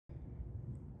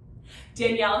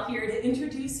Danielle here to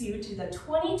introduce you to the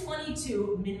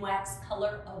 2022 Minwax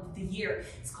Color of the Year.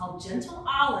 It's called Gentle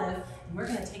Olive, and we're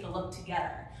gonna take a look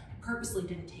together. I purposely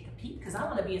didn't take a peek because I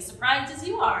wanna be as surprised as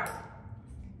you are.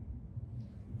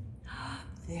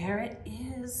 There it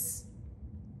is,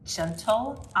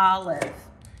 Gentle Olive.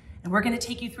 And we're gonna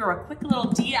take you through a quick little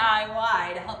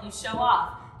DIY to help you show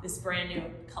off this brand new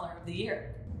color of the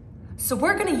year. So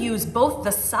we're gonna use both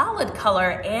the solid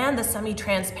color and the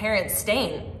semi-transparent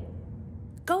stain.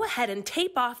 Go ahead and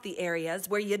tape off the areas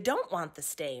where you don't want the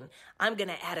stain. I'm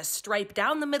gonna add a stripe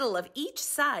down the middle of each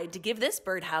side to give this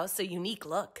birdhouse a unique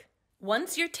look.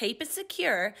 Once your tape is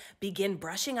secure, begin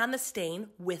brushing on the stain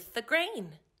with the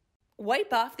grain.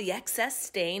 Wipe off the excess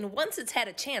stain once it's had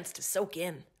a chance to soak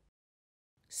in.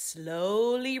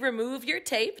 Slowly remove your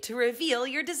tape to reveal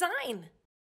your design.